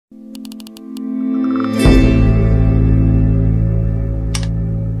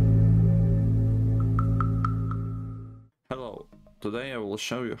will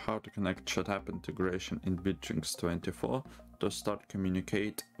show you how to connect ChatApp integration in Bitrix24 to start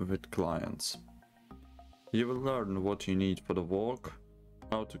communicate with clients. You will learn what you need for the work,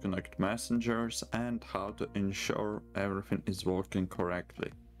 how to connect messengers, and how to ensure everything is working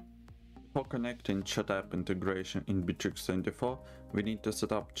correctly. For connecting ChatApp integration in Bitrix24, we need to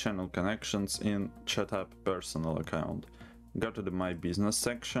set up channel connections in ChatApp personal account. Go to the My Business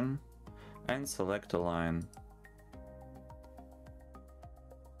section and select a line.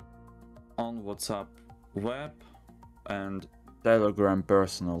 On WhatsApp web and Telegram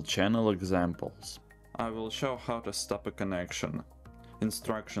personal channel examples. I will show how to stop a connection.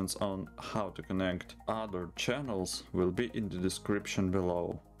 Instructions on how to connect other channels will be in the description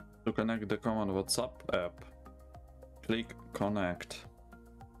below. To connect the common WhatsApp app, click Connect.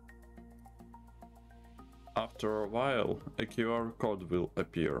 After a while, a QR code will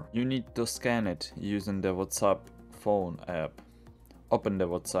appear. You need to scan it using the WhatsApp phone app. Open the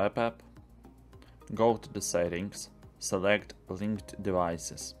WhatsApp app, go to the settings, select Linked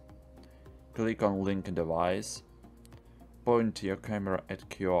Devices. Click on Link Device, point your camera at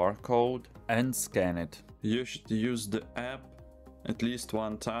QR code and scan it. You should use the app at least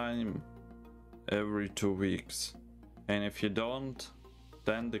one time every 2 weeks. And if you don't,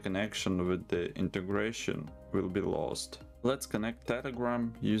 then the connection with the integration will be lost. Let's connect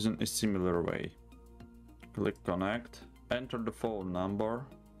Telegram using a similar way. Click Connect, enter the phone number,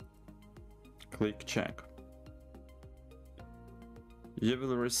 click Check. You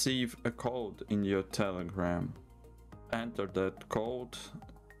will receive a code in your Telegram. Enter that code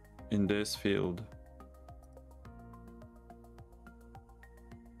in this field.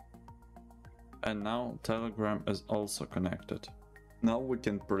 And now Telegram is also connected. Now we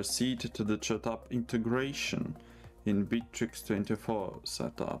can proceed to the ChatApp integration in Bitrix24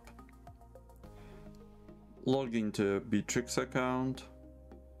 setup. Log into a Bitrix account.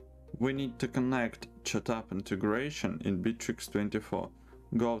 We need to connect ChatApp integration in Bitrix24.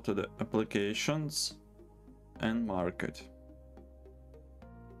 Go to the Applications and Market.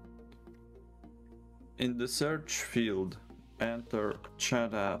 In the search field, enter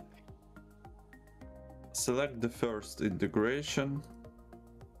ChatApp. Select the first integration,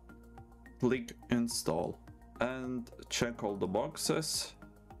 click Install, and check all the boxes,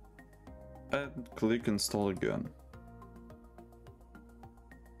 and click Install again.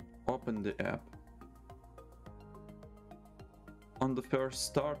 Open the app. On the first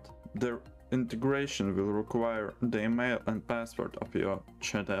start, the integration will require the email and password of your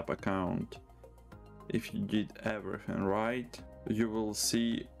ChatApp account. If you did everything right, you will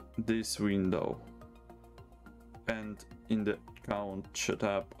see this window. And in the Account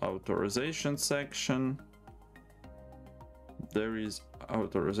ChatApp Authorization section, there is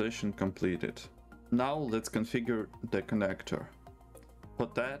authorization completed. Now let's configure the connector. For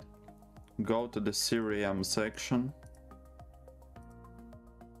that, go to the CRM section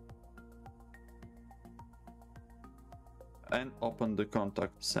and open the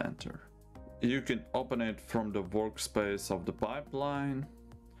contact center. You can open it from the workspace of the pipeline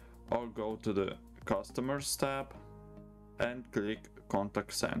or go to the Customers tab and click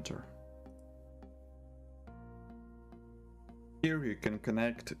Contact Center. Here you can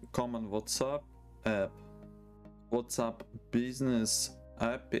connect common WhatsApp app, WhatsApp Business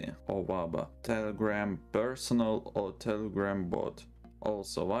API or WABA, Telegram Personal or Telegram Bot,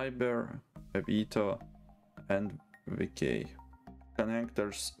 also Viber, Avito and VK.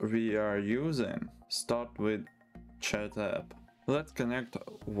 Connectors we are using start with ChatApp. Let's connect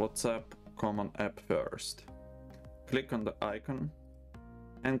WhatsApp common app first. Click on the icon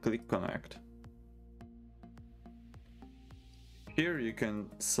and click Connect. Here you can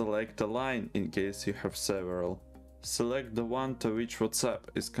select a line in case you have several. Select the one to which WhatsApp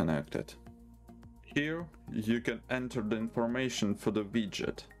is connected. Here you can enter the information for the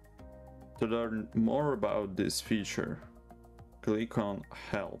widget. To learn more about this feature, click on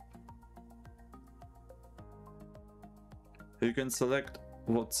Help. You can select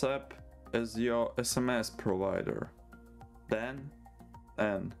WhatsApp as your SMS provider. Then,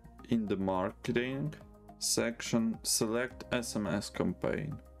 and in the Marketing section, select SMS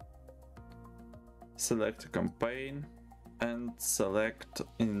campaign. Select a campaign and select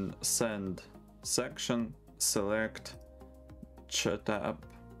in Send section, select ChatApp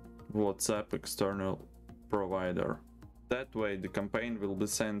WhatsApp external provider. That way the campaign will be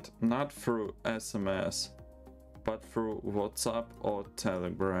sent not through SMS, but through WhatsApp or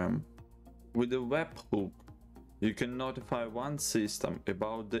Telegram. With a webhook, you can notify one system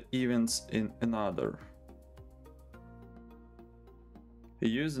about the events in another.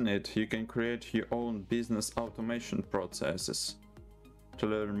 Using it, you can create your own business automation processes. To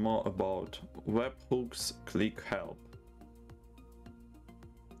learn more about webhooks, click Help.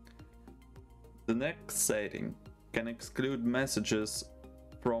 The next setting can exclude messages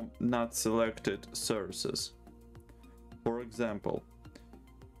from not selected sources. For example,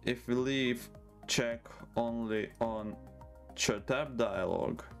 if we leave check only on ChatApp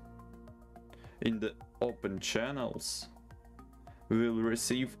dialog in the open channels, we will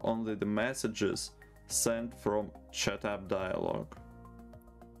receive only the messages sent from ChatApp dialog.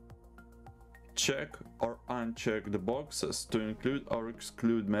 Check or uncheck the boxes to include or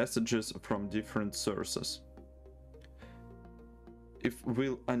exclude messages from different sources. If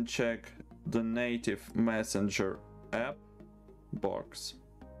we'll uncheck the native messenger app box,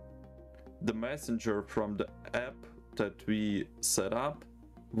 the messenger from the app that we set up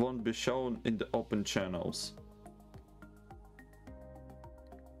won't be shown in the open channels.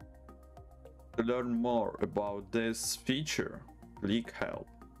 To learn more about this feature, click Help.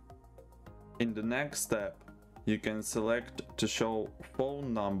 In the next step, you can select to show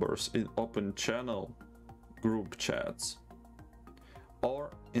phone numbers in open channel group chats,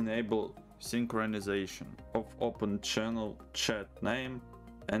 or enable synchronization of open channel chat name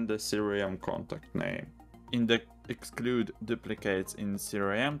and the CRM contact name. In the Exclude Duplicates in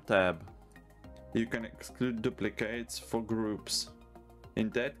CRM tab, you can exclude duplicates for groups. In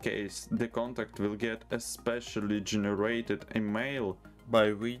that case, the contact will get a specially generated email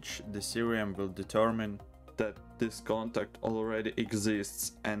by which the CRM will determine that this contact already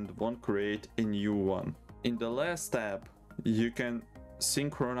exists and won't create a new one. In the last tab, you can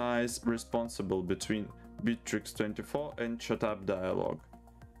synchronize responsible between Bitrix24 and ChatApp dialog.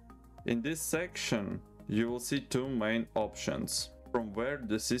 In this section, you will see two main options from where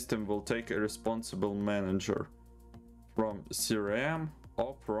the system will take a responsible manager, from CRM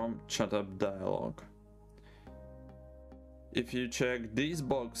or from ChatApp dialog. If you check these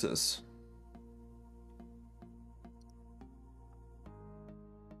boxes,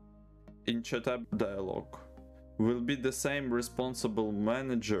 in ChatApp dialog will be the same responsible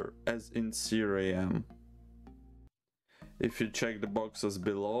manager as in CRM. If you check the boxes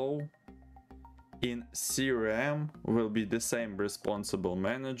below, in CRM will be the same responsible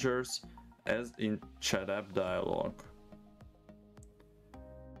managers as in ChatApp dialog.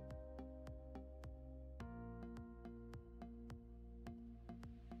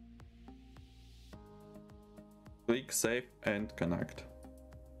 Click Save and Connect.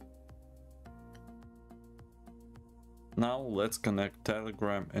 Now let's connect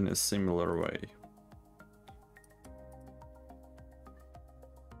Telegram in a similar way.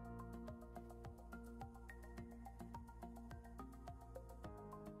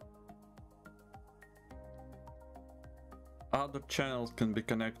 Other channels can be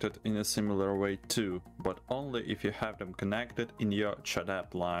connected in a similar way too, but only if you have them connected in your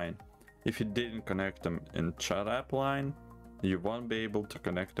ChatApp line. If you didn't connect them in ChatApp line, you won't be able to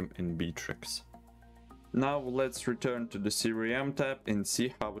connect them in Bitrix. Now let's return to the CRM tab and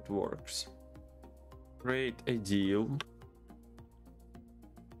see how it works. Create a deal.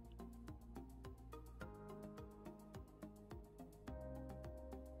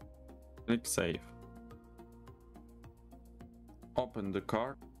 Click Save. Open the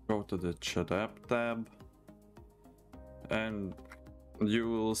card, go to the ChatApp tab, and you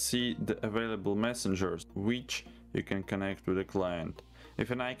will see the available messengers which you can connect with the client.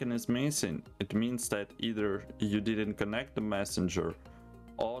 If an icon is missing, it means that either you didn't connect the messenger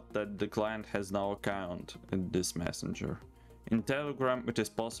or that the client has no account in this messenger. In Telegram, it is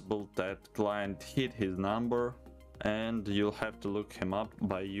possible that client hid his number and you'll have to look him up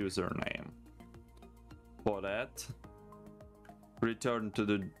by username. For that, return to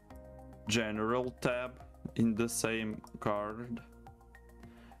the General tab in the same card,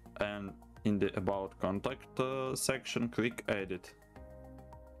 and in the About Contact section, click Edit.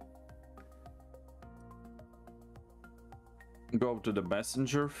 Go to the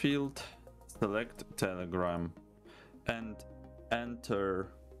Messenger field, select Telegram, and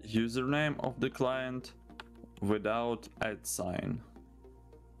enter username of the client without @.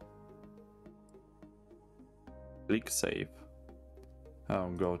 Click Save.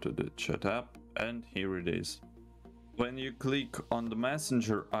 I'll go to the chat app, and here it is. When you click on the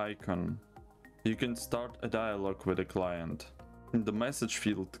messenger icon, you can start a dialogue with the client. In the message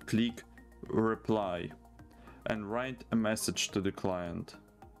field, click Reply and write a message to the client.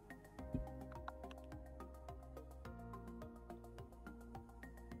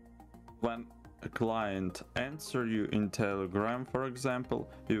 When a client answers you in Telegram, for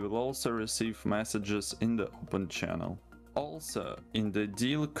example, you will also receive messages in the open channel. Also, in the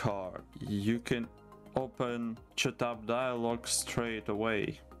deal card, you can open ChatApp dialog straight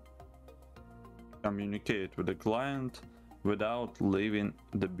away. Communicate with the client without leaving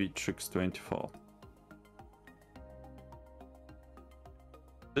the Bitrix24.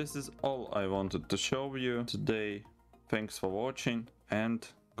 This is all I wanted to show you today. Thanks for watching and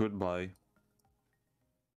goodbye.